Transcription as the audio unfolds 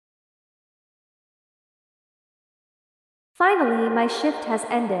Finally, my shift has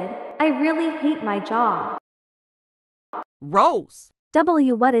ended. I really hate my job. Rose,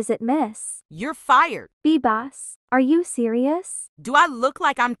 What is it, miss? you're fired. B boss, are you serious? Do I look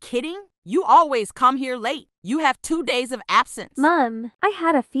like I'm kidding? You always come here late. You have 2 days of absence. Mom, I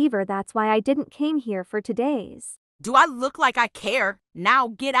had a fever, that's why I didn't came here for 2 days. Do I look like I care? Now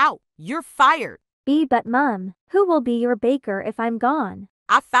get out. You're fired. But Mom, who will be your baker if I'm gone?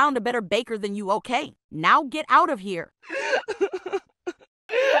 I found a better baker than you, okay? Now get out of here.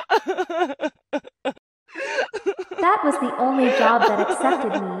 That was the only job that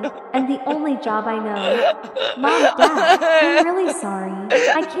accepted me, and the only job I know. Mom, Dad, I'm really sorry.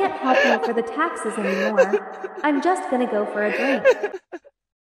 I can't help you for the taxes anymore. I'm just gonna go for a drink.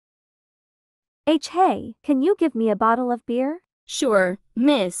 Hey, can you give me a bottle of beer? Sure,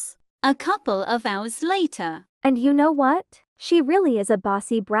 miss. A couple of hours later. And you know what? She really is a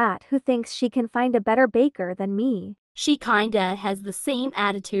bossy brat who thinks she can find a better baker than me. She kinda has the same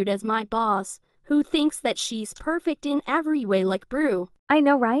attitude as my boss, who thinks that she's perfect in every way like Brew. I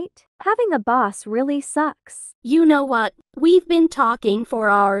know, right? Having a boss really sucks. You know what? We've been talking for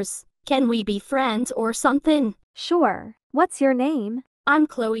hours. Can we be friends or something? Sure. What's your name? I'm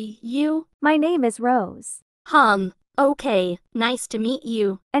Chloe, you? My name is Rose. Okay, nice to meet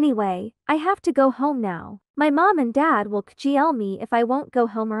you. Anyway, I have to go home now. My mom and dad will GL me if I won't go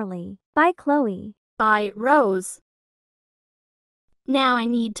home early. Bye, Chloe. Bye, Rose. Now I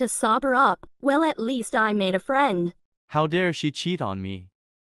need to sober up. Well, at least I made a friend. How dare she cheat on me?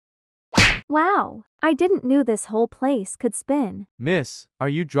 Wow, I didn't knew this whole place could spin. Miss, are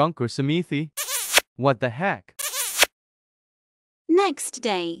you drunk or Samithi? What the heck? Next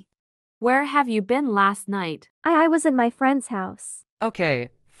day. Where have you been last night? I was in my friend's house. Okay,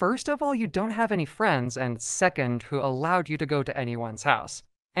 first of all, you don't have any friends, and second, who allowed you to go to anyone's house?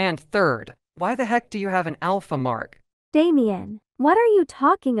 And third, why the heck do you have an alpha mark? Damien, what are you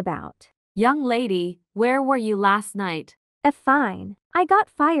talking about? Young lady, where were you last night? Fine. I got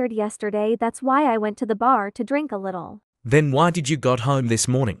fired yesterday, that's why I went to the bar to drink a little. Then why did you got home this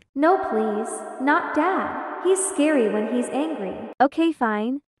morning? No please, not Dad. He's scary when he's angry. Okay,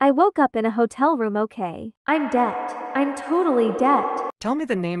 fine. I woke up in a hotel room, okay. I'm dead. I'm totally dead. Tell me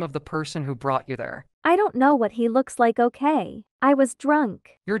the name of the person who brought you there. I don't know what he looks like, okay. I was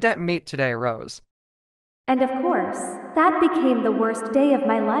drunk. Your debt meet today, Rose. And of course, that became the worst day of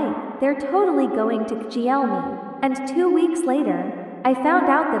my life. They're totally going to GL me. And 2 weeks later, I found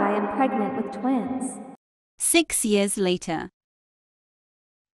out that I am pregnant with twins. 6 years later.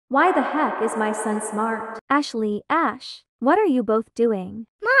 Why the heck is my son smart? Ashley, Ash, what are you both doing?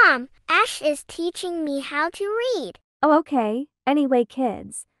 Mom, Ash is teaching me how to read. Oh, okay. Anyway,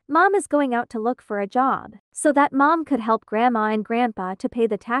 kids, Mom is going out to look for a job, so that Mom could help Grandma and Grandpa to pay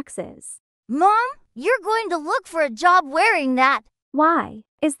the taxes. Mom, you're going to look for a job wearing that. Why?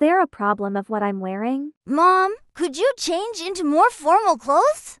 Is there a problem of what I'm wearing? Mom, could you change into more formal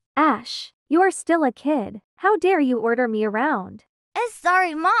clothes? Ash, you're still a kid. How dare you order me around?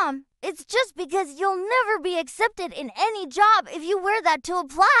 Sorry, Mom. It's just because you'll never be accepted in any job if you wear that to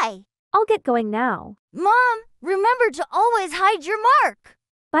apply. I'll get going now. Mom, remember to always hide your mark.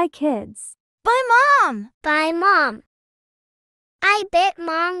 Bye, kids. Bye, Mom. Bye, Mom. I bet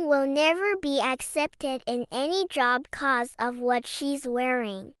Mom will never be accepted in any job cause of what she's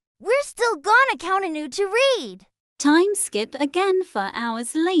wearing. We're still gonna count on you to read. Time skip again for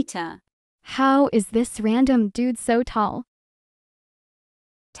hours later. How is this random dude so tall?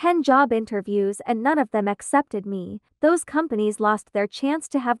 10 job interviews and none of them accepted me. Those companies lost their chance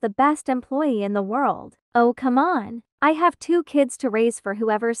to have the best employee in the world. Oh, come on. I have 2 kids to raise for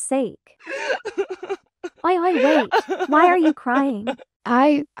whoever's sake. Wait. Why are you crying?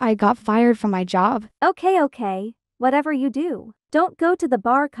 I got fired from my job. Okay. Whatever you do, don't go to the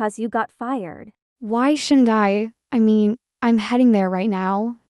bar cause you got fired. Why shouldn't I? I mean, I'm heading there right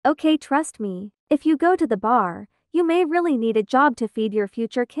now. Okay, trust me. If you go to the bar, you may really need a job to feed your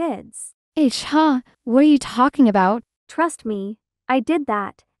future kids. What are you talking about? Trust me, I did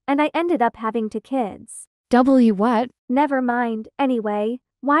that, and I ended up having 2 kids. What? Never mind. Anyway,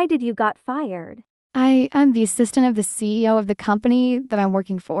 why did you got fired? I am the assistant of the CEO of the company that I'm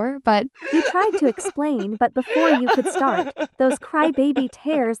working for, but... You tried to explain, but before you could start, those crybaby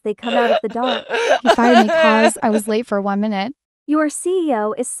tears, they come out of the dark. He fired me cause I was late for 1 minute. Your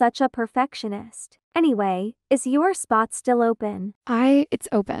CEO is such a perfectionist. Anyway, is your spot still open? It's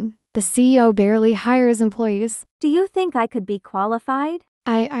open. The CEO barely hires employees. Do you think I could be qualified?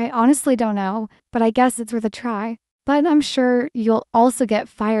 I honestly don't know, but I guess it's worth a try. But I'm sure you'll also get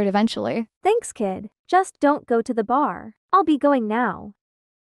fired eventually. Thanks, kid. Just don't go to the bar. I'll be going now.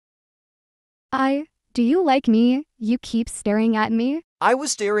 Do you like me? You keep staring at me. I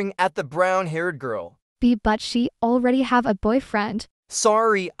was staring at the brown-haired girl. But she already have a boyfriend.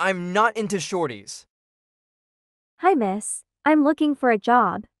 Sorry, I'm not into shorties. Hi, miss. I'm looking for a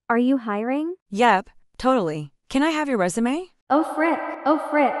job. Are you hiring? Yep, totally. Can I have your resume? Oh frick,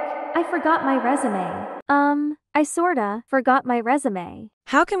 I forgot my resume. I sorta forgot my resume.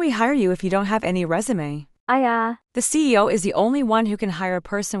 How can we hire you if you don't have any resume? The CEO is the only one who can hire a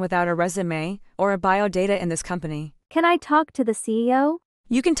person without a resume or a bio data in this company. Can I talk to the CEO?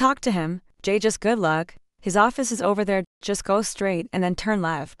 You can talk to him. Jay, just good luck. His office is over there. Just go straight and then turn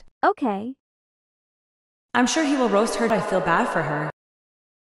left. Okay. I'm sure he will roast her. I feel bad for her.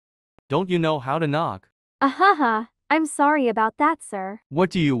 Don't you know how to knock? Ahaha, I'm sorry about that, sir. What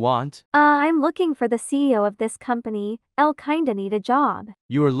do you want? I'm looking for the CEO of this company. I'll kinda need a job.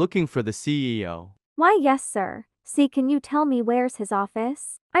 You are looking for the CEO. Why, yes, sir. See, can you tell me where's his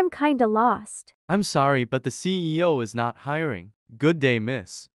office? I'm kinda lost. I'm sorry, but the CEO is not hiring. Good day,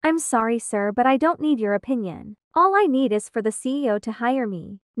 miss. I'm sorry, sir, but I don't need your opinion. All I need is for the CEO to hire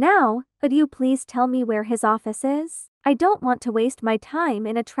me. Now, could you please tell me where his office is? I don't want to waste my time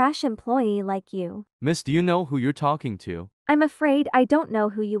in a trash employee like you. Miss, do you know who you're talking to? I'm afraid I don't know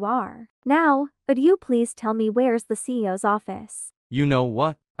who you are. Now, could you please tell me where's the CEO's office? You know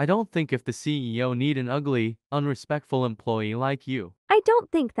what? I don't think if the CEO need an ugly, unrespectful employee like you. I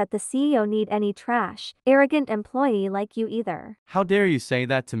don't think that the CEO need any trash, arrogant employee like you either. How dare you say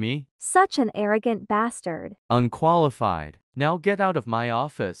that to me? Such an arrogant bastard. Unqualified. Now get out of my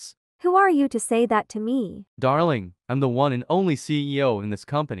office. Who are you to say that to me? Darling, I'm the one and only CEO in this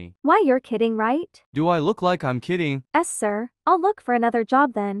company. Why, you're kidding, right? Do I look like I'm kidding? Yes, sir. I'll look for another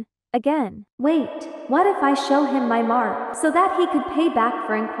job then. Again. Wait, what if I show him my mark so that he could pay back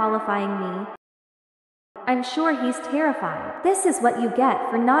for unqualifying me? I'm sure he's terrified. This is what you get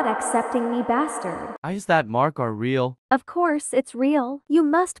for not accepting me, bastard. Is that mark are real? Of course it's real. You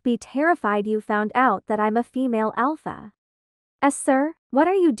must be terrified you found out that I'm a female alpha. Sir, what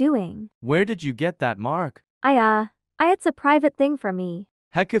are you doing? Where did you get that mark? It's a private thing for me.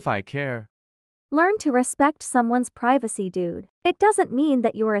 Heck if I care. Learn to respect someone's privacy, dude. It doesn't mean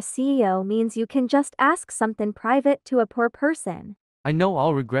that you're a CEO means you can just ask something private to a poor person. I know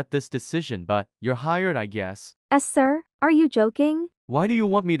I'll regret this decision, but you're hired, I guess. Sir, are you joking? Why do you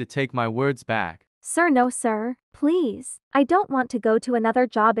want me to take my words back? Sir, no, sir. Please. I don't want to go to another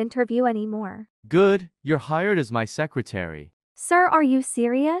job interview anymore. Good, you're hired as my secretary. Sir, are you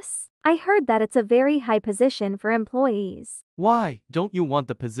serious? I heard that it's a very high position for employees. Why, don't you want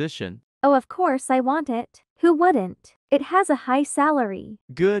the position? Oh, of course I want it. Who wouldn't? It has a high salary.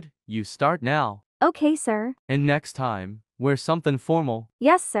 Good, you start now. Okay, sir. And next time, wear something formal.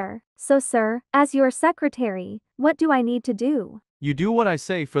 Yes, sir. So, sir, as your secretary, what do I need to do? You do what I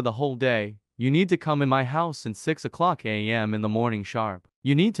say for the whole day. You need to come in my house at 6 o'clock a.m. in the morning sharp.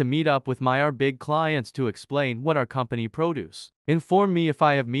 You need to meet up with our big clients to explain what our company produce. Inform me if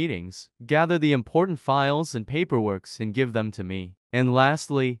I have meetings, gather the important files and paperworks and give them to me. And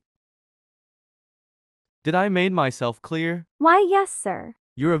lastly, did I made myself clear? Why, yes, sir.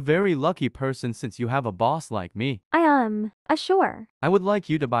 You're a very lucky person since you have a boss like me. Sure. I would like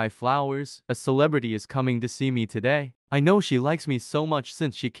you to buy flowers. A celebrity is coming to see me today. I know she likes me so much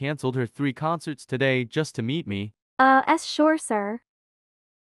since she canceled her 3 concerts today just to meet me. Sure, sir.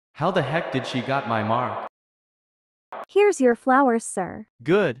 How the heck did she got my mark? Here's your flowers, sir.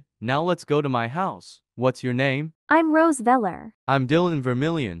 Good, now let's go to my house. What's your name? I'm Rose Veller. I'm Dylan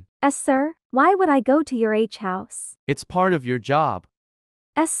Vermillion. Sir, why would I go to your house? It's part of your job.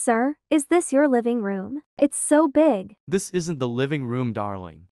 Sir, is this your living room? It's so big. This isn't the living room,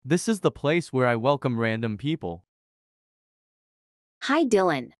 darling. This is the place where I welcome random people. Hi,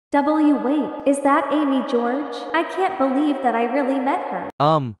 Dylan. Wait, is that Amy George? I can't believe that I really met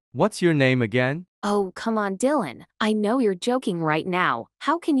her. What's your name again? Oh, come on, Dylan. I know you're joking right now.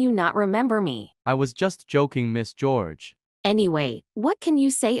 How can you not remember me? I was just joking, Miss George. Anyway, what can you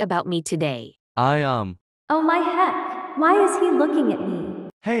say about me today? Oh my heck. Why is he looking at me?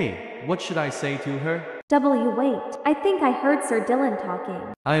 Hey, what should I say to her? Wait, I think I heard Sir Dylan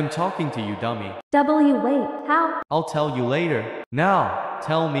talking. I am talking to you, dummy. Wait, how? I'll tell you later. Now,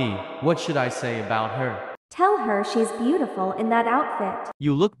 tell me, what should I say about her? Tell her she's beautiful in that outfit.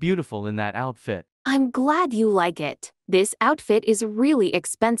 You look beautiful in that outfit. I'm glad you like it. This outfit is really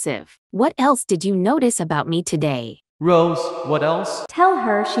expensive. What else did you notice about me today? Rose, what else? Tell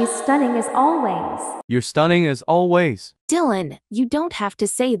her she's stunning as always. You're stunning as always. Dylan, you don't have to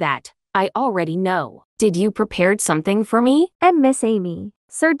say that. I already know. Did you prepared something for me? And Miss Amy,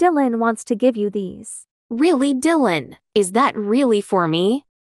 Sir Dylan wants to give you these. Really, Dylan? Is that really for me?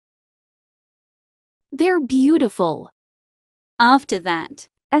 They're beautiful. After that,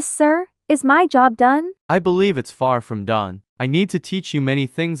 Sir, is my job done? I believe it's far from done. I need to teach you many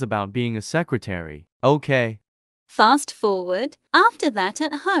things about being a secretary. Okay. fast forward, after that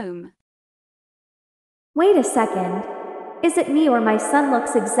at home. Wait a second. Is it me or my son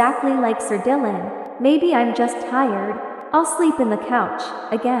looks exactly like Sir Dylan? Maybe I'm just tired. I'll sleep in the couch,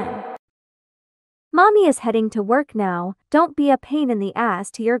 again. Mommy is heading to work now. Don't be a pain in the ass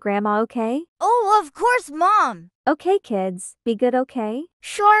to your grandma, okay? Oh, of course, Mom. Okay, kids, be good, okay?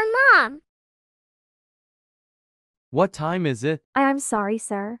 Sure, Mom. What time is it? I'm sorry,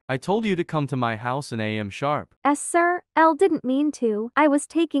 sir. I told you to come to my house in AM sharp. Sir, L didn't mean to. I was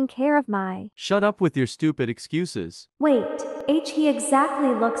taking care of my. Shut up with your stupid excuses. Wait, he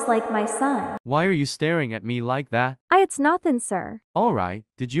exactly looks like my son. Why are you staring at me like that? It's nothing, sir. Alright,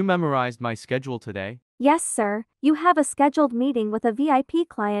 did you memorize my schedule today? Yes, sir. You have a scheduled meeting with a VIP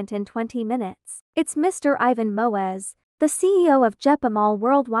client in 20 minutes. It's Mr. Ivan Moez, the CEO of Gepa Mall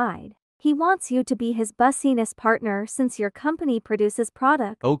Worldwide. He wants you to be his bussiness partner since your company produces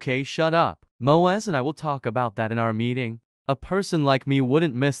products. Okay, shut up. Moaz and I will talk about that in our meeting. A person like me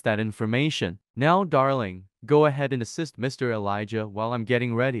wouldn't miss that information. Now, darling, go ahead and assist Mr. Elijah while I'm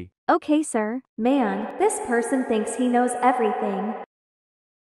getting ready. Okay, sir. Man, this person thinks he knows everything.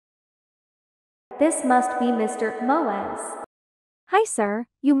 This must be Mr. Moez. Hi, sir.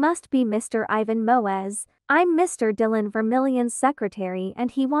 You must be Mr. Ivan Moez. I'm Mr. Dylan Vermillion's secretary and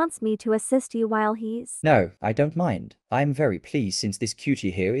he wants me to assist you while he's... No, I don't mind. I'm very pleased since this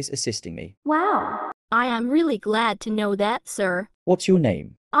cutie here is assisting me. Wow. I am really glad to know that, sir. What's your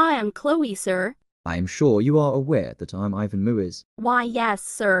name? I am Chloe, sir. I am sure you are aware that I'm Ivan Muiz. Why, yes,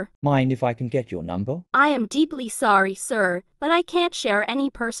 sir. Mind if I can get your number? I am deeply sorry, sir, but I can't share any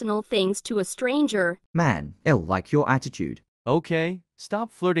personal things to a stranger. Man, I'll like your attitude. Okay,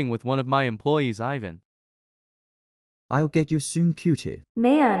 stop flirting with one of my employees, Ivan. I'll get you soon, cutie.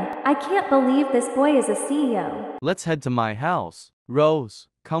 Man, I can't believe this boy is a CEO. Let's head to my house. Rose,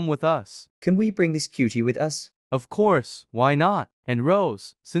 come with us. Can we bring this cutie with us? Of course, why not? And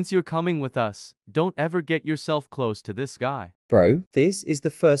Rose, since you're coming with us, don't ever get yourself close to this guy. Bro, this is the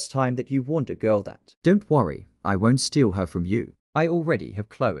first time that you want a girl that. Don't worry, I won't steal her from you. I already have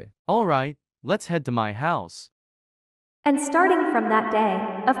Chloe. Alright, let's head to my house. And starting from that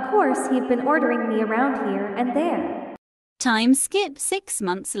day, of course he'd been ordering me around here and there. Time skip 6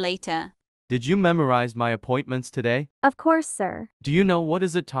 months later. Did you memorize my appointments today? Of course, sir. Do you know what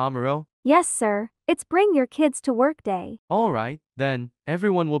is it tomorrow? Yes, sir. It's bring your kids to work day. Alright, then,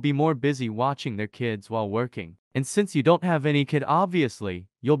 everyone will be more busy watching their kids while working. And since you don't have any kid obviously,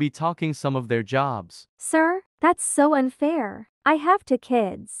 you'll be talking some of their jobs. Sir, that's so unfair. I have 2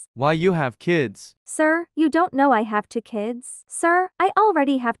 kids. Why you have kids? Sir, you don't know I have 2 kids. Sir, I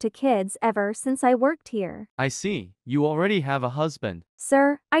already have 2 kids ever since I worked here. I see, you already have a husband.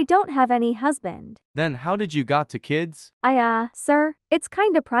 Sir, I don't have any husband. Then how did you got to kids? Sir, it's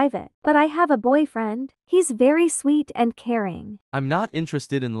kinda private, but I have a boyfriend. He's very sweet and caring. I'm not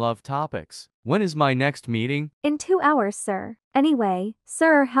interested in love topics. When is my next meeting? In 2 hours, sir. Anyway,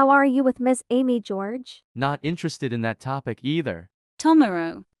 sir, how are you with Miss Amy George? Not interested in that topic either.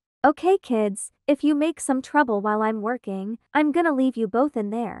 Tomorrow. Okay, kids, if you make some trouble while I'm working, I'm gonna leave you both in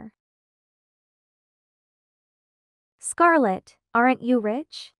there. Scarlett, aren't you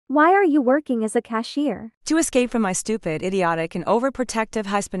rich? Why are you working as a cashier? To escape from my stupid, idiotic, and overprotective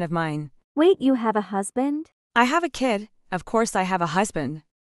husband of mine. Wait, you have a husband? I have a kid. Of course I have a husband.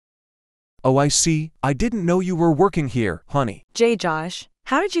 Oh, I see. I didn't know you were working here, honey. Josh,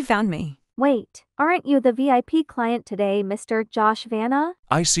 how did you found me? Wait, aren't you the VIP client today, Mr. Josh Vanna?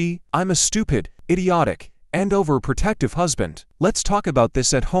 I see. I'm a stupid, idiotic, and overprotective husband. Let's talk about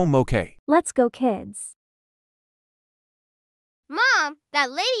this at home, okay? Let's go, kids. Mom,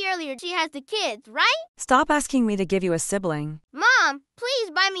 that lady earlier, she has the kids, right? Stop asking me to give you a sibling. Mom,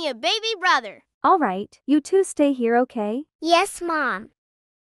 please buy me a baby brother. All right, you two stay here, okay? Yes, Mom.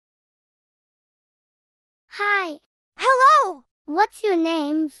 Hi. Hello! What's your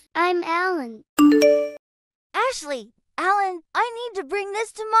name? I'm Alan. Ashley, Alan, I need to bring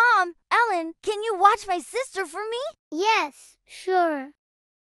this to Mom. Alan, can you watch my sister for me? Yes, sure.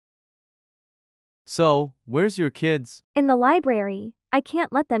 So, where's your kids? In the library. I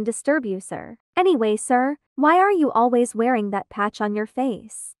can't let them disturb you, sir. Anyway, sir, why are you always wearing that patch on your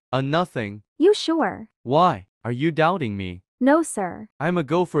face? Nothing. You sure? Why? Are you doubting me? No, sir. I'ma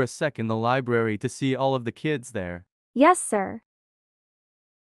go for a sec in the library to see all of the kids there. Yes, sir.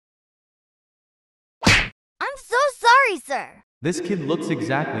 I'm so sorry, sir. This kid looks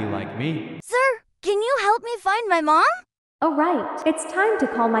exactly like me. Sir, can you help me find my mom? Oh right, it's time to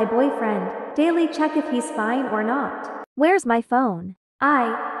call my boyfriend. Daily check if he's fine or not. Where's my phone?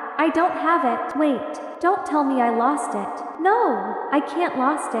 I don't have it. Wait, don't tell me I lost it. No, I can't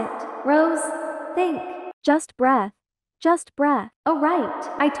lost it. Rose, think. Just breath. Just breath. Oh right,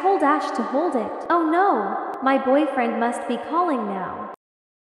 I told Ash to hold it. Oh no, my boyfriend must be calling now.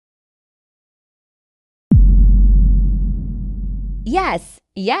 Yes,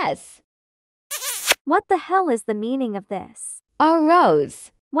 yes. What the hell is the meaning of this? Our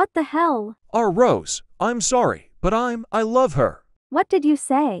Rose. What the hell? Our Rose, I'm sorry, but I love her. What did you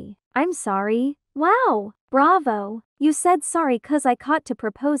say? I'm sorry. Wow, bravo. You said sorry 'cause I caught to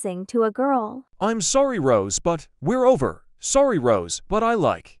proposing to a girl. I'm sorry, Rose, but we're over. Sorry, Rose, but I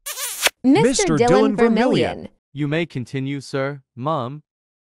like Mr. Dylan Vermillion. You may continue, sir. Mom.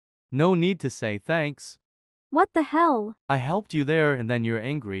 No need to say thanks. What the hell? I helped you there and then you're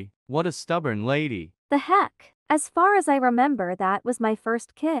angry. What a stubborn lady. The heck? As far as I remember, that was my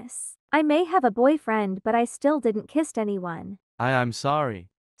first kiss. I may have a boyfriend, but I still didn't kiss anyone. I'm sorry.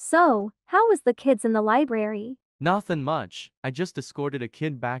 So, how was the kids in the library? Nothing much. I just escorted a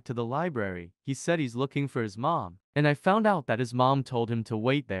kid back to the library. He said he's looking for his mom, and I found out that his mom told him to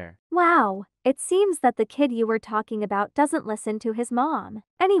wait there. Wow, it seems that the kid you were talking about doesn't listen to his mom.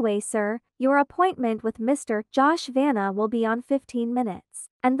 Anyway, sir, your appointment with Mr. Josh Vanna will be on 15 minutes.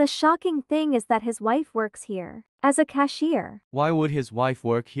 And the shocking thing is that his wife works here as a cashier. Why would his wife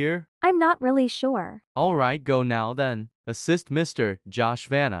work here? I'm not really sure. All right, go now then. Assist Mr. Josh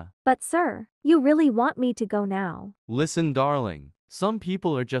Vanna. But sir, you really want me to go now? Listen, darling. Some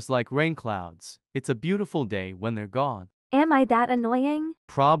people are just like rain clouds. It's a beautiful day when they're gone. Am I that annoying?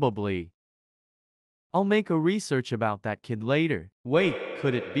 Probably. I'll make a research about that kid later. Wait,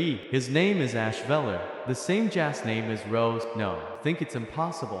 could it be? His name is Ash Veller. The same jazz name as Rose. No, think it's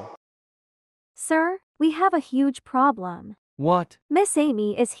impossible. Sir, we have a huge problem. What? Miss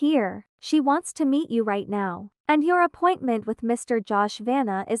Amy is here. She wants to meet you right now. And your appointment with Mr. Josh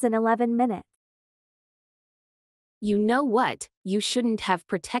Vanna is in 11 minutes. You know what? You shouldn't have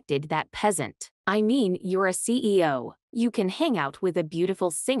protected that peasant. I mean, you're a CEO. You can hang out with a beautiful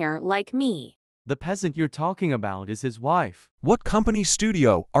singer like me. The peasant you're talking about is his wife. What company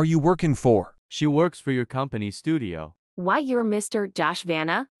studio are you working for? She works for your company studio. Why, you're Mr. Josh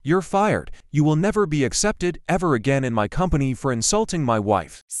Vanna? You're fired. You will never be accepted ever again in my company for insulting my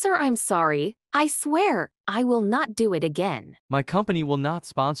wife. Sir, I'm sorry. I swear, I will not do it again. My company will not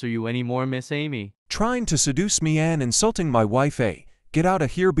sponsor you anymore, Miss Amy. Trying to seduce me and insulting my wife, eh? Get out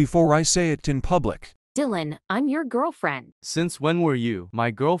of here before I say it in public. Dylan, I'm your girlfriend. Since when were you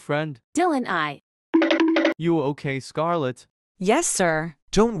my girlfriend? Dylan, You okay, Scarlett? Yes, sir.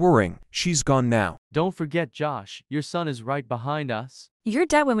 Don't worry, she's gone now. Don't forget, Josh, your son is right behind us. You're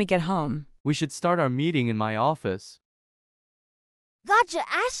dead when we get home. We should start our meeting in my office. Gotcha,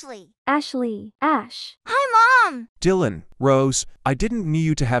 Ashley. Ashley, Ash. Hi, Mom. Dylan, Rose, I didn't need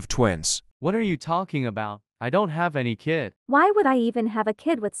you to have twins. What are you talking about? I don't have any kid. Why would I even have a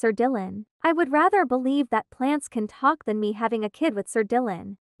kid with Sir Dylan? I would rather believe that plants can talk than me having a kid with Sir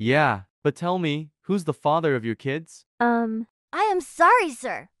Dylan. Yeah, but tell me, who's the father of your kids? I am sorry,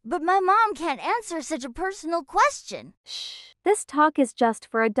 sir, but my mom can't answer such a personal question. Shh. This talk is just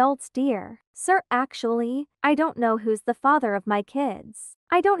for adults, dear. Sir, actually, I don't know who's the father of my kids.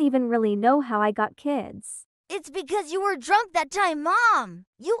 I don't even really know how I got kids. It's because you were drunk that time, Mom.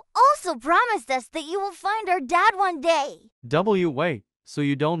 You also promised us that you will find our dad one day. Wait, so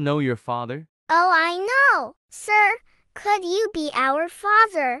you don't know your father? Oh, I know. Sir, could you be our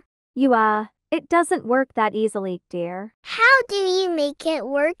father? It doesn't work that easily, dear. How do you make it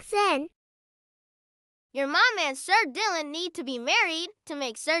work then? Your mom and Sir Dylan need to be married to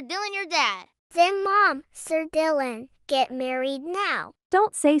make Sir Dylan your dad. Then Mom, Sir Dylan, get married now.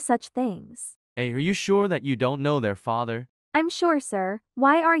 Don't say such things. Hey, are you sure that you don't know their father? I'm sure, sir.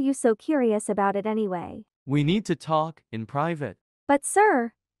 Why are you so curious about it anyway? We need to talk in private. But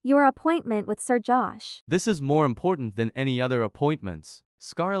sir, your appointment with Sir Josh. This is more important than any other appointments.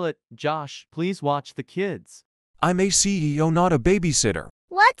 Scarlett, Josh, please watch the kids. I'm a CEO, not a babysitter.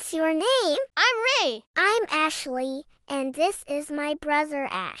 What's your name? I'm Ray. I'm Ashley, and this is my brother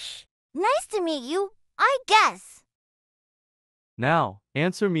Ash. Nice to meet you, I guess. Now,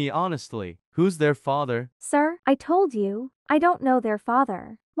 answer me honestly. Who's their father? Sir, I told you, I don't know their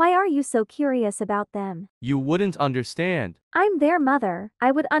father. Why are you so curious about them? You wouldn't understand. I'm their mother.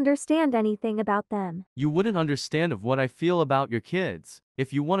 I would understand anything about them. You wouldn't understand of what I feel about your kids.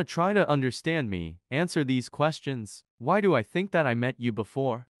 If you want to try to understand me, answer these questions. Why do I think that I met you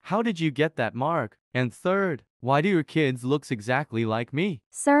before? How did you get that mark? And third, why do your kids looks exactly like me?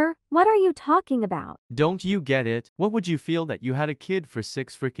 Sir, what are you talking about? Don't you get it? What would you feel that you had a kid for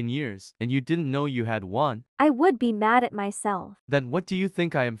 6 freaking years and you didn't know you had one? I would be mad at myself. Then what do you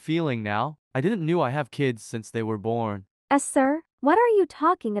think I am feeling now? I didn't knew I have kids since they were born. Sir, what are you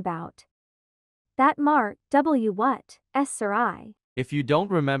talking about? That Mark, W what? Sir I. If you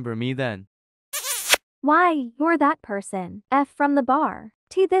don't remember me then. Why, you're that person. F from the bar.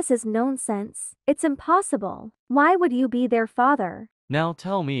 T this is nonsense. It's impossible. Why would you be their father? Now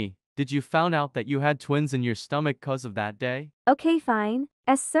tell me, did you found out that you had twins in your stomach cause of that day? Okay fine.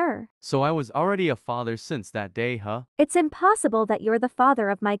 Sir. So I was already a father since that day, huh? It's impossible that you're the father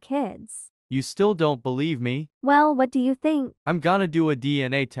of my kids. You still don't believe me? Well, what do you think? I'm gonna do a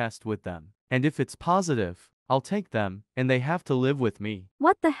DNA test with them. And if it's positive, I'll take them, and they have to live with me.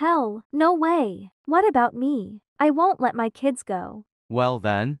 What the hell? No way. What about me? I won't let my kids go. Well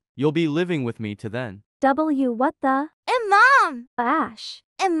then, you'll be living with me to then. W what the? And Mom! Ash.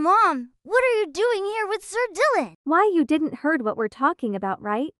 And Mom, what are you doing here with Sir Dylan? Why you didn't heard what we're talking about,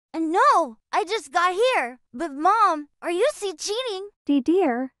 right? And no, I just got here. But Mom, are you see cheating?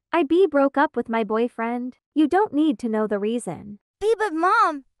 Dear, I broke up with my boyfriend. You don't need to know the reason. But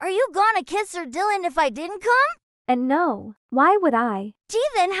Mom, are you gonna kiss Sir Dylan if I didn't come? And no, why would I?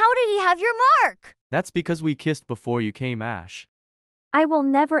 Then how did he have your mark? That's because we kissed before you came, Ash. I will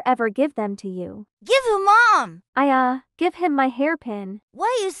never ever give them to you. Give who, Mom? Give him my hairpin.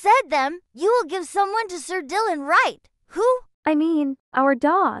 Why you said them? You will give someone to Sir Dylan, right? Who? I mean, our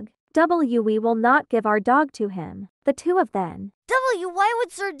dog. W we will not give our dog to him. The two of them. W why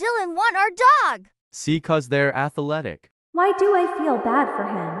would Sir Dylan want our dog? See, cause they're athletic. Why do I feel bad for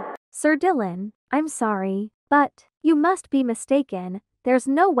him? Sir Dylan, I'm sorry, but you must be mistaken. There's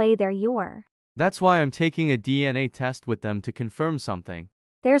no way they're your. That's why I'm taking a DNA test with them to confirm something.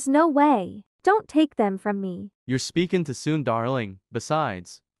 There's no way. Don't take them from me. You're speaking too soon, darling.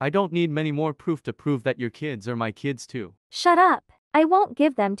 Besides, I don't need many more proof to prove that your kids are my kids too. Shut up. I won't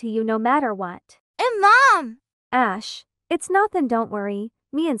give them to you no matter what. And Mom! Ash, it's nothing, don't worry.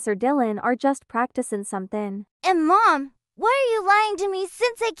 Me and Sir Dylan are just practicing something. And Mom, why are you lying to me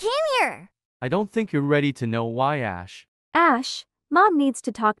since I came here? I don't think you're ready to know why, Ash. Ash, Mom needs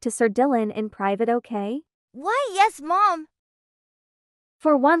to talk to Sir Dylan in private, okay? Why, yes, Mom.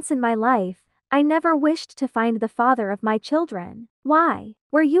 For once in my life, I never wished to find the father of my children. Why?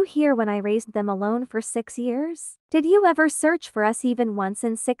 Were you here when I raised them alone for 6 years? Did you ever search for us even once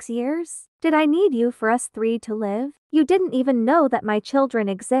in 6 years? Did I need you for us 3 to live? You didn't even know that my children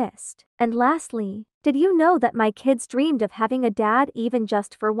exist. And lastly, did you know that my kids dreamed of having a dad even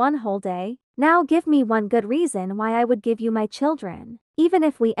just for one whole day? Now give me one good reason why I would give you my children. Even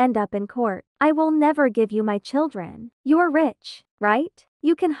if we end up in court, I will never give you my children. You're rich, right?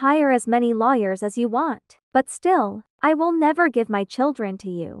 You can hire as many lawyers as you want. But still, I will never give my children to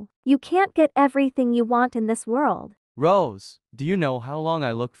you. You can't get everything you want in this world. Rose, do you know how long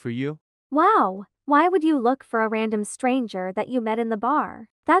I looked for you? Wow, why would you look for a random stranger that you met in the bar?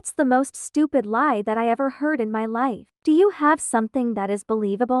 That's the most stupid lie that I ever heard in my life. Do you have something that is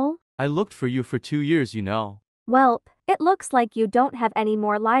believable? I looked for you for 2 years, you know. Welp, it looks like you don't have any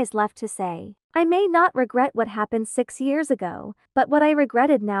more lies left to say. I may not regret what happened 6 years ago, but what I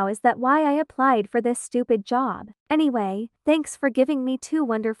regretted now is that why I applied for this stupid job. Anyway, thanks for giving me 2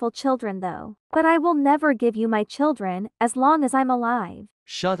 wonderful children though. But I will never give you my children as long as I'm alive.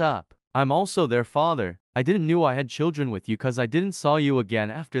 Shut up. I'm also their father. I didn't knew I had children with you cause I didn't saw you again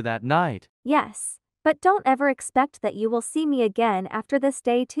after that night. Yes, but don't ever expect that you will see me again after this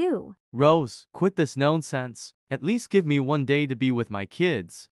day too. Rose, quit this nonsense. At least give me 1 day to be with my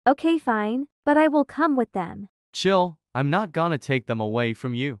kids. Okay fine, but I will come with them. Chill, I'm not gonna take them away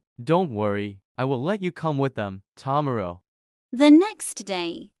from you. Don't worry, I will let you come with them, tomorrow. The next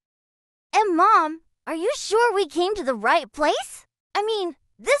day. And Mom, are you sure we came to the right place? I mean,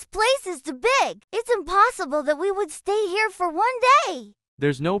 this place is too big. It's impossible that we would stay here for 1 day.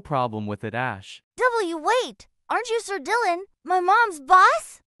 There's no problem with it, Ash. Wait, aren't you Sir Dylan, my mom's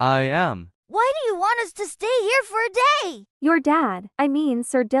boss? I am. Why do you want us to stay here for a day? Your dad, I mean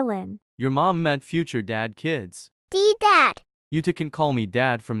Sir Dylan. Your mom meant future dad kids. D-Dad. You two can call me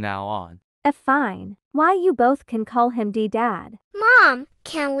Dad from now on. Fine. Why you both can call him D-Dad. Mom,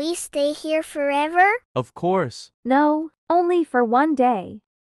 can we stay here forever? Of course. No, only for 1 day.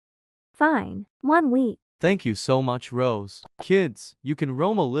 Fine, 1 week. Thank you so much, Rose. Kids, you can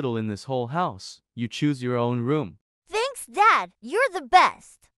roam a little in this whole house. You choose your own room. Thanks, Dad. You're the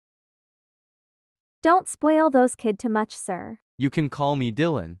best. Don't spoil those kids too much, sir. You can call me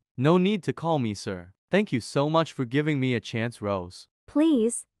Dylan. No need to call me sir. Thank you so much for giving me a chance, Rose.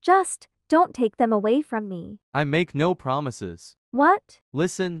 Please, just Don't take them away from me. I make no promises. What?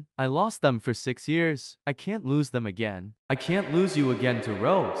 Listen, I lost them for 6 years. I can't lose them again. I can't lose you again to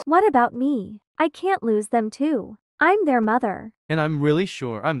Rose. What about me? I can't lose them too. I'm their mother. And I'm really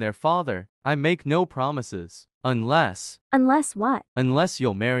sure I'm their father. I make no promises. Unless what? Unless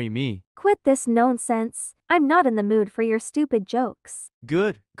you'll marry me. Quit this nonsense. I'm not in the mood for your stupid jokes.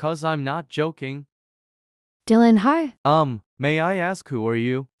 Good, 'cause I'm not joking. Dylan, hi. May I ask who are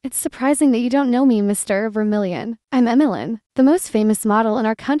you? It's surprising that you don't know me, Mr. Vermillion. I'm Emmeline, the most famous model in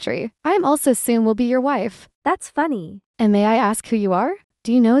our country. I am also soon will be your wife. That's funny. And may I ask who you are?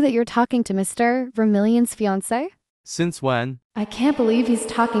 Do you know that you're talking to Mr. Vermillion's fiancé? Since when? I can't believe he's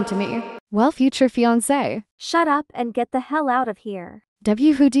talking to me. Well, future fiancé. Shut up and get the hell out of here.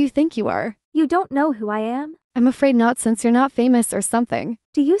 Who do you think you are? You don't know who I am? I'm afraid not, since you're not famous or something.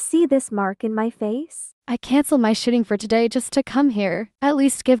 Do you see this mark in my face? I canceled my shooting for today just to come here. At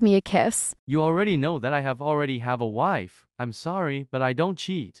least give me a kiss. You already know that I already have a wife. I'm sorry, but I don't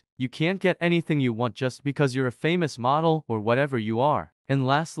cheat. You can't get anything you want just because you're a famous model or whatever you are. And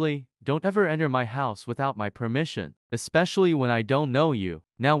lastly, don't ever enter my house without my permission, especially when I don't know you.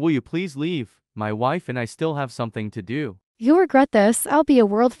 Now will you please leave? My wife and I still have something to do. You'll regret this. I'll be a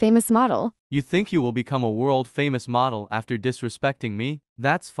world-famous model. You think you will become a world-famous model after disrespecting me?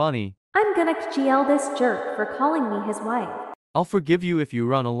 That's funny. I'm gonna yell this jerk for calling me his wife. I'll forgive you if you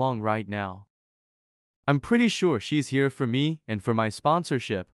run along right now. I'm pretty sure she's here for me and for my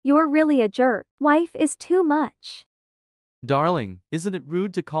sponsorship. You're really a jerk. Wife is too much. Darling, isn't it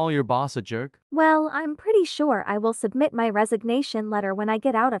rude to call your boss a jerk? Well, I'm pretty sure I will submit my resignation letter when I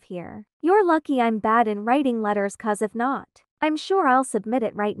get out of here. You're lucky I'm bad in writing letters, 'cause if not, I'm sure I'll submit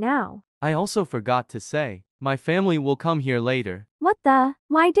it right now. I also forgot to say, my family will come here later. What the?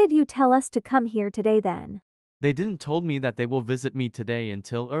 Why did you tell us to come here today then? They didn't told me that they will visit me today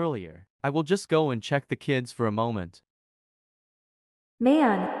until earlier. I will just go and check the kids for a moment.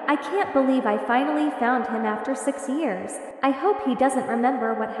 Man, I can't believe I finally found him after 6 years. I hope he doesn't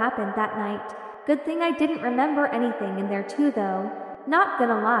remember what happened that night. Good thing I didn't remember anything in there too though. Not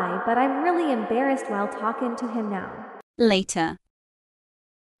gonna lie, but I'm really embarrassed while talking to him now. Later.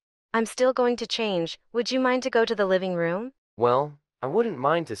 I'm still going to change. Would you mind to go to the living room? Well, I wouldn't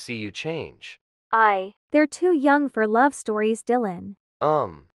mind to see you change. They're too young for love stories, Dylan.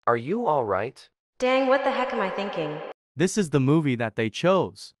 Are you alright? Dang, what the heck am I thinking? This is the movie that they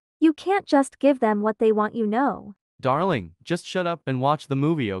chose. You can't just give them what they want, you know. Darling, just shut up and watch the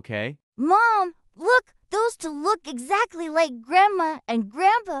movie, okay? Mom, look, those two look exactly like Grandma and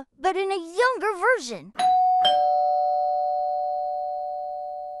Grandpa, but in a younger version.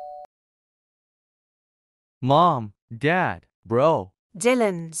 Mom, Dad, bro.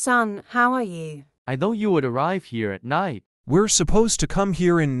 Dylan, son, how are you? I thought you would arrive here at night. We're supposed to come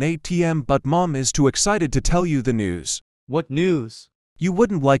here in 8 p.m., but Mom is too excited to tell you the news. What news? You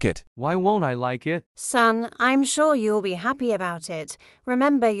wouldn't like it. Why won't I like it? Son, I'm sure you'll be happy about it.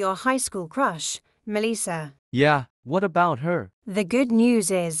 Remember your high school crush, Melissa. Yeah, what about her? The good news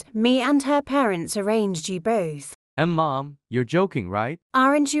is, me and her parents arranged you both. Mom, you're joking, right?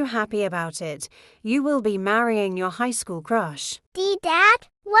 Aren't you happy about it? You will be marrying your high school crush. Dad,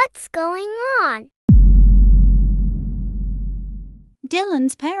 what's going on?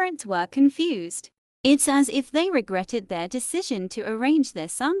 Dylan's parents were confused. It's as if they regretted their decision to arrange their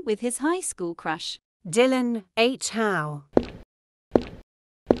son with his high school crush. Dylan H. Howe.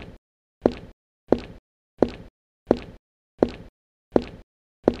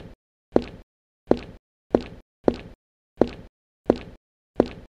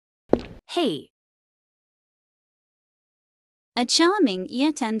 Hey. A charming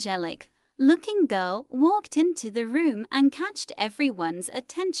yet angelic-looking girl walked into the room and catched everyone's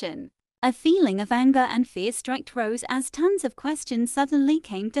attention. A feeling of anger and fear struck Rose as tons of questions suddenly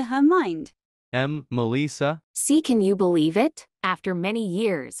came to her mind. Melissa? See, can you believe it? After many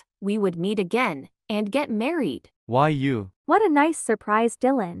years, we would meet again and get married. Why you? What a nice surprise,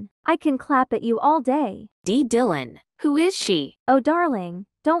 Dylan. I can clap at you all day. Dylan, who is she? Oh darling,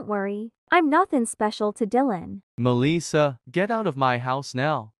 don't worry. I'm nothing special to Dylan. Melissa, get out of my house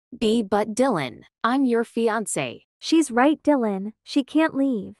now. But Dylan, I'm your fiancé. She's right, Dylan. She can't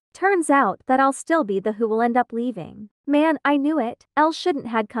leave. Turns out that I'll still be the who will end up leaving. Man, I knew it. Elle shouldn't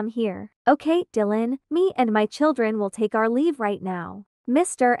had come here. Okay, Dylan, me and my children will take our leave right now.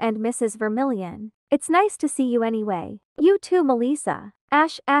 Mr. and Mrs. Vermillion. It's nice to see you anyway. You too, Melissa.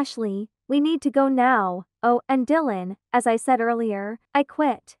 Ashley, we need to go now. Oh, and Dylan, as I said earlier, I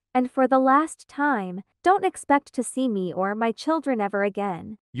quit. And for the last time, don't expect to see me or my children ever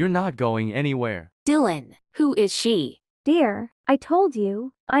again. You're not going anywhere. Dylan, who is she? Dear, I told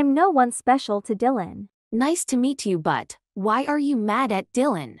you, I'm no one special to Dylan. Nice to meet you, but why are you mad at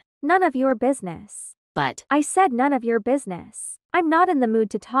Dylan? None of your business. But I said none of your business. I'm not in the mood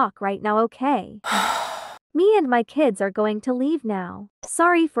to talk right now, okay? Me and my kids are going to leave now.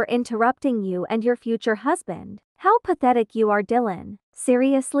 Sorry for interrupting you and your future husband. How pathetic you are, Dylan.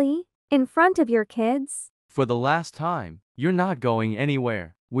 Seriously? In front of your kids? For the last time, you're not going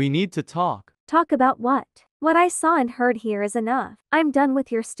anywhere. We need to talk. Talk about what? What I saw and heard here is enough. I'm done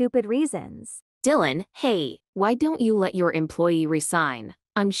with your stupid reasons. Dylan, hey, why don't you let your employee resign?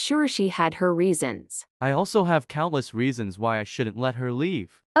 I'm sure she had her reasons. I also have countless reasons why I shouldn't let her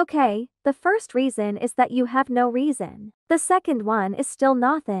leave. Okay, the first reason is that you have no reason. The second one is still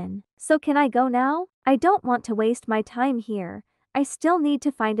nothing. So can I go now? I don't want to waste my time here. I still need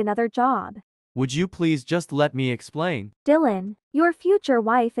to find another job. Would you please just let me explain? Dylan, your future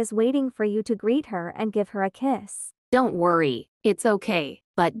wife is waiting for you to greet her and give her a kiss. Don't worry, it's okay.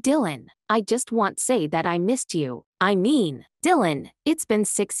 But Dylan, I just want to say that I missed you. I mean, Dylan, it's been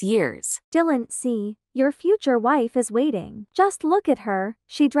 6 years. Dylan, see, your future wife is waiting. Just look at her,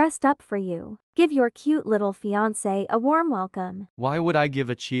 she dressed up for you. Give your cute little fiancé a warm welcome. Why would I give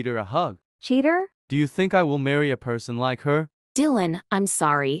a cheater a hug? Cheater? Do you think I will marry a person like her? Dylan, I'm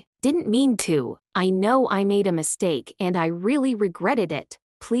sorry. Didn't mean to. I know I made a mistake and I really regretted it.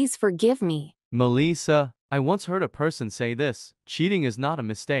 Please forgive me. Melissa, I once heard a person say this: cheating is not a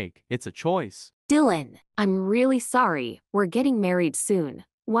mistake, it's a choice. Dylan, I'm really sorry. We're getting married soon.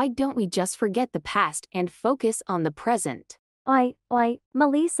 Why don't we just forget the past and focus on the present? Oi,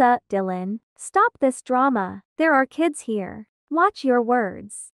 Melissa, Dylan, stop this drama. There are kids here. Watch your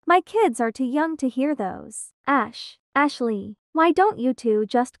words. My kids are too young to hear those. Ashley, why don't you two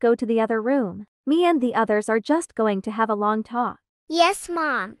just go to the other room? Me and the others are just going to have a long talk. Yes,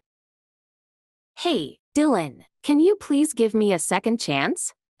 Mom. Hey, Dylan, can you please give me a second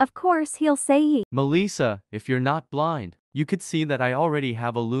chance? Of course he'll say Melissa, if you're not blind, you could see that I already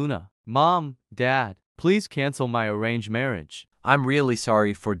have a Luna. Mom, Dad, please cancel my arranged marriage. I'm really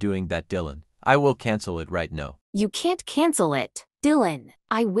sorry for doing that, Dylan. I will cancel it right now. You can't cancel it. Dylan,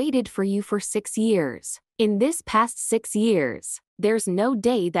 I waited for you for 6 years. In this past 6 years, there's no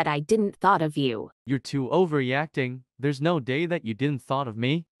day that I didn't thought of you. You're too overreacting. There's no day that you didn't thought of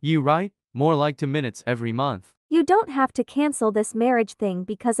me. You right? More like 2 minutes every month. You don't have to cancel this marriage thing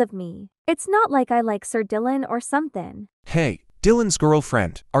because of me. It's not like I like Sir Dylan or something. Hey, Dylan's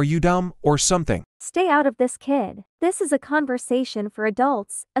girlfriend, are you dumb or something? Stay out of this, kid. This is a conversation for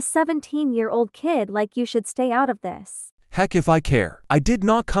adults. A 17-year-old kid like you should stay out of this. Heck if I care. I did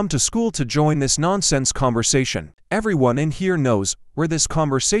not come to school to join this nonsense conversation. Everyone in here knows where this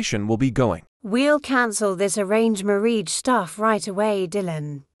conversation will be going. We'll cancel this arranged marriage stuff right away,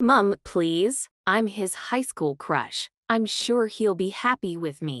 Dylan. Mum, please. I'm his high school crush. I'm sure he'll be happy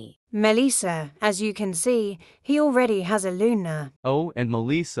with me. Melissa, as you can see, he already has a Luna. Oh, and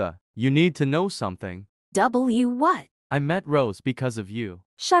Melissa, you need to know something. W what? I met Rose because of you.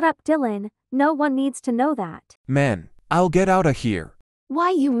 Shut up, Dylan. No one needs to know that. Man, I'll get out of here. Why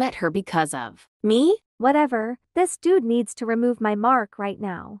you met her because of me? Whatever, this dude needs to remove my mark right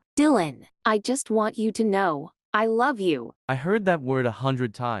now. Dylan, I just want you to know, I love you. I heard that word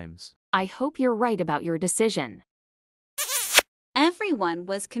 100 times. I hope you're right about your decision. Everyone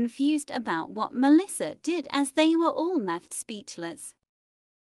was confused about what Melissa did as they were all left speechless.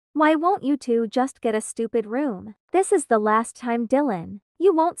 Why won't you two just get a stupid room? This is the last time, Dylan.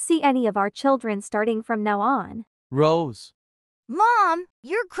 You won't see any of our children starting from now on. Rose. Mom,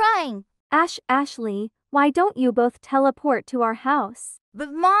 you're crying. Ashley, why don't you both teleport to our house?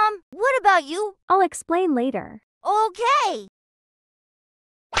 But Mom, what about you? I'll explain later. Okay.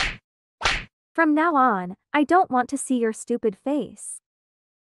 From now on, I don't want to see your stupid face.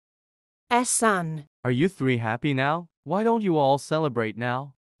 Son. Are you three happy now? Why don't you all celebrate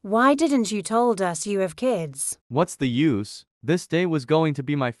now? Why didn't you told us you have kids? What's the use? This day was going to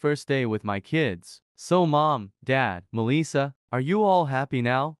be my first day with my kids. So Mom, Dad, Melissa, are you all happy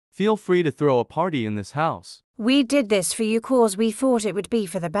now? Feel free to throw a party in this house. We did this for you cause we thought it would be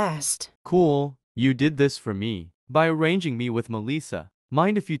for the best. Cool, you did this for me, by arranging me with Melissa.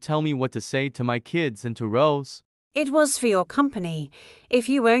 Mind if you tell me what to say to my kids and to Rose? It was for your company. If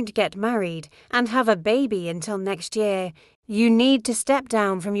you won't get married and have a baby until next year, you need to step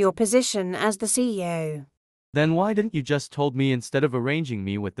down from your position as the CEO. Then why didn't you just told me instead of arranging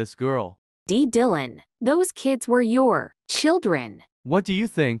me with this girl? Dylan, those kids were your children. What do you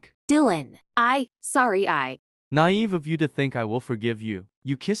think? Dylan, sorry. Naive of you to think I will forgive you.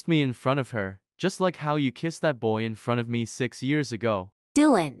 You kissed me in front of her, just like how you kissed that boy in front of me 6 years ago.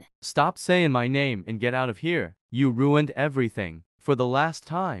 Dylan. Stop saying my name and get out of here. You ruined everything. For the last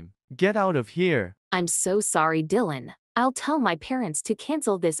time. Get out of here. I'm so sorry, Dylan. I'll tell my parents to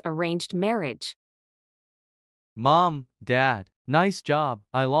cancel this arranged marriage. Mom, Dad, nice job.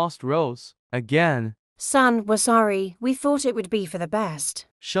 I lost Rose. Again. Son, we're sorry. We thought it would be for the best.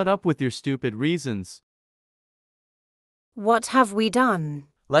 Shut up with your stupid reasons. What have we done?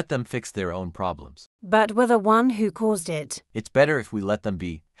 Let them fix their own problems. But we're the one who caused it. It's better if we let them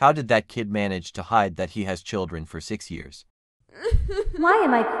be. How did that kid manage to hide that he has children for 6 years? Why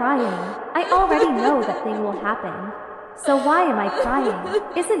am I crying? I already know that thing will happen. So why am I crying?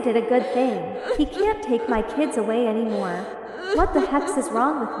 Isn't it a good thing? He can't take my kids away anymore. What the heck is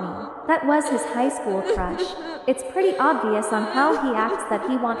wrong with me? That was his high school crush. It's pretty obvious on how he acts that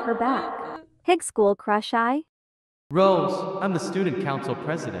he want her back. Hig school crush Rose, I'm the student council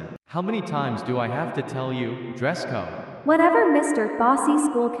president. How many times do I have to tell you? Dress code. Whatever, Mr. Bossy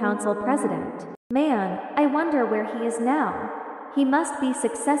School Council President. Man, I wonder where he is now. He must be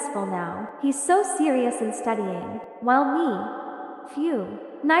successful now. He's so serious in studying. While me. Phew.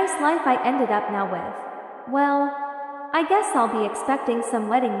 Nice life I ended up now with. Well, I guess I'll be expecting some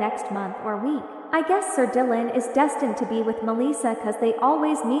wedding next month or week. I guess Sir Dylan is destined to be with Melissa cause they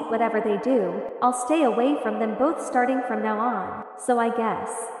always meet whatever they do. I'll stay away from them both starting from now on. So I guess.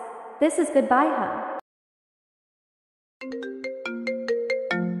 This is goodbye, huh?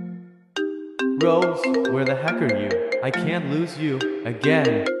 Rose, where the heck are you? I can't lose you.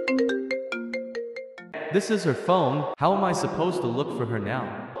 Again. This is her phone. How am I supposed to look for her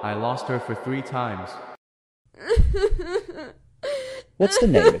now? I lost her for 3 times. What's the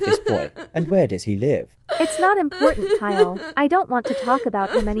name of this boy, and where does he live? It's not important, Kyle. I don't want to talk about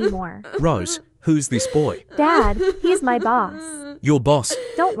him anymore. Rose, who's this boy? Dad, he's my boss. Your boss?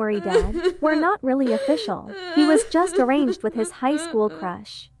 Don't worry, Dad. We're not really official. He was just arranged with his high school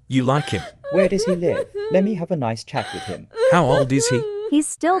crush. You like him? Where does he live? Let me have a nice chat with him. How old is he? He's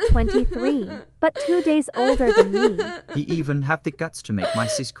still 23, but 2 days older than me. He even have the guts to make my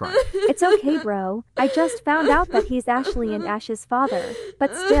sis cry. It's okay, bro. I just found out that he's Ashley and Ash's father.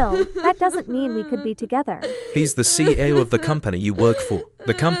 But still, that doesn't mean we could be together. He's the CEO of the company you work for.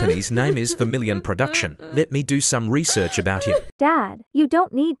 The company's name is Vermilion Production. Let me do some research about him. Dad, you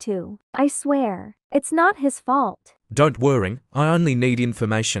don't need to. I swear. It's not his fault. Don't worry, I only need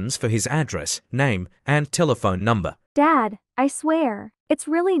informations for his address, name, and telephone number. Dad, I swear, it's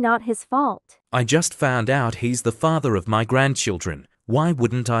really not his fault. I just found out he's the father of my grandchildren. Why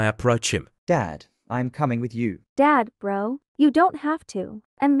wouldn't I approach him? Dad, I'm coming with you. Dad, bro, you don't have to.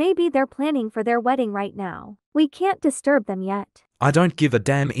 And maybe they're planning for their wedding right now. We can't disturb them yet. I don't give a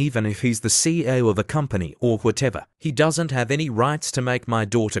damn even if he's the CEO of a company or whatever. He doesn't have any rights to make my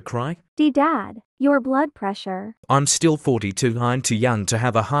daughter cry. Dad, your blood pressure. I'm still 42. I'm too young to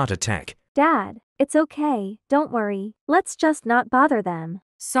have a heart attack. Dad, it's okay. Don't worry. Let's just not bother them.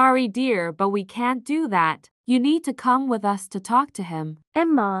 Sorry, dear, but we can't do that. You need to come with us to talk to him.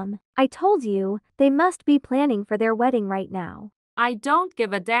 And Mom, I told you, they must be planning for their wedding right now. I don't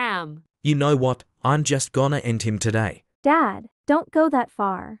give a damn. You know what? I'm just gonna end him today. Dad, don't go that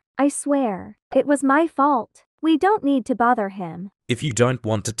far. I swear, it was my fault. We don't need to bother him. If you don't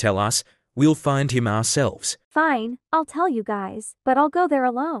want to tell us, we'll find him ourselves. Fine, I'll tell you guys, but I'll go there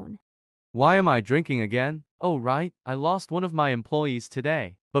alone. Why am I drinking again? Oh right, I lost one of my employees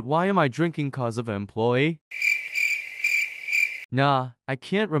today. But why am I drinking cause of an employee? Nah, I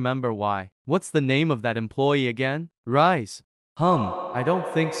can't remember why. What's the name of that employee again? Rice. I don't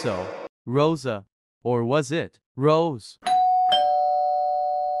think so. Rosa. Or was it Rose?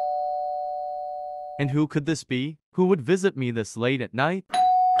 And who could this be? Who would visit me this late at night?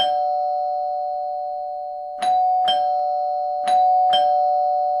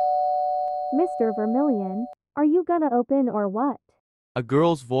 Mr. Vermilion, are you gonna open or what? A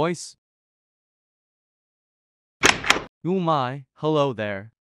girl's voice? Oh my, hello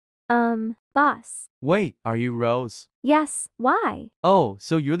there. Boss. Wait, are you Rose? Yes, why? Oh,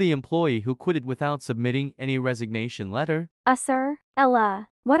 so you're the employee who quitted without submitting any resignation letter? Sir, Ella,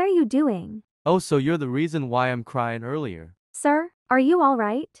 what are you doing? Oh, so you're the reason why I'm crying earlier. Sir, are you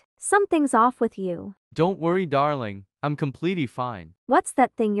alright? Something's off with you. Don't worry, darling. I'm completely fine. What's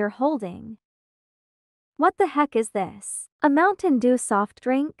that thing you're holding? What the heck is this? A Mountain Dew soft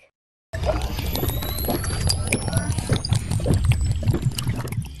drink?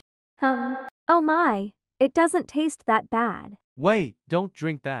 Oh my, it doesn't taste that bad. Wait, don't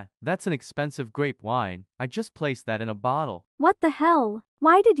drink that. That's an expensive grape wine. I just placed that in a bottle. What the hell?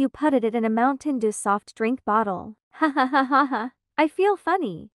 Why did you put it in a Mountain Dew soft drink bottle? Ha ha ha ha ha. I feel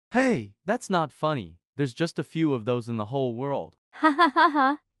funny. Hey, that's not funny. There's just a few of those in the whole world. Ha ha ha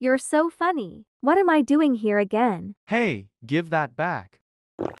ha, you're so funny. What am I doing here again? Hey, give that back.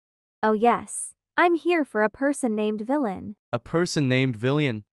 Oh yes, I'm here for a person named Villain. A person named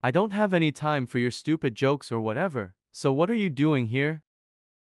Villian. I don't have any time for your stupid jokes or whatever. So what are you doing here?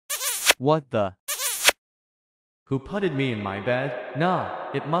 What the? Who putted me in my bed? Nah,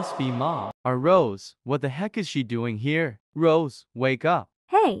 it must be Mom. Or Rose, what the heck is she doing here? Rose, wake up.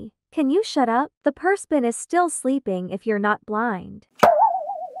 Hey, can you shut up? The person is still sleeping if you're not blind.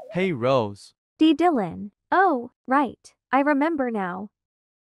 Hey Rose. D. Dylan. Oh, right. I remember now.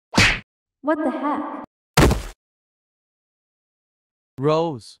 What the heck?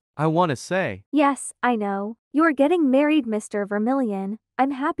 Rose, I wanna say. Yes, I know. You're getting married, Mr. Vermillion.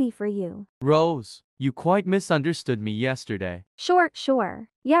 I'm happy for you. Rose, you quite misunderstood me yesterday. Sure.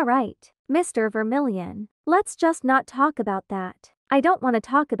 Yeah, right. Mr. Vermillion. Let's just not talk about that. I don't want to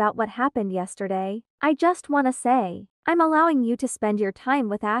talk about what happened yesterday. I just want to say, I'm allowing you to spend your time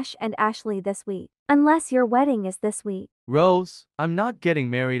with Ash and Ashley this week. Unless your wedding is this week. Rose, I'm not getting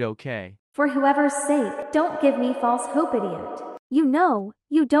married, okay? For whoever's sake, don't give me false hope, idiot. You know,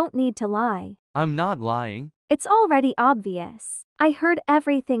 you don't need to lie. I'm not lying. It's already obvious. I heard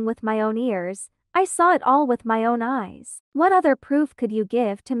everything with my own ears. I saw it all with my own eyes. What other proof could you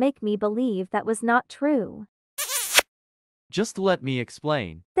give to make me believe that was not true? Just let me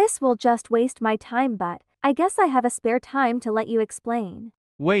explain. This will just waste my time, but I guess I have a spare time to let you explain.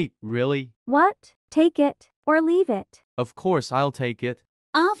 Wait, really? What? Take it, or leave it. Of course I'll take it.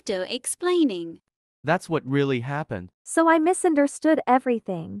 After explaining. That's what really happened. So I misunderstood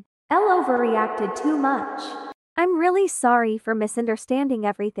everything. Elle overreacted too much. I'm really sorry for misunderstanding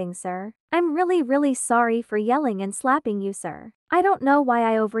everything, sir. I'm really sorry for yelling and slapping you, sir. I don't know why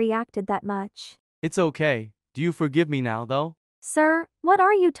I overreacted that much. It's okay. Do you forgive me now, though? Sir, what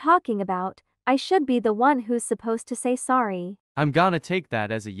are you talking about? I should be the one who's supposed to say sorry. I'm gonna take that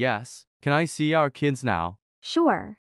as a yes. Can I see our kids now? Sure.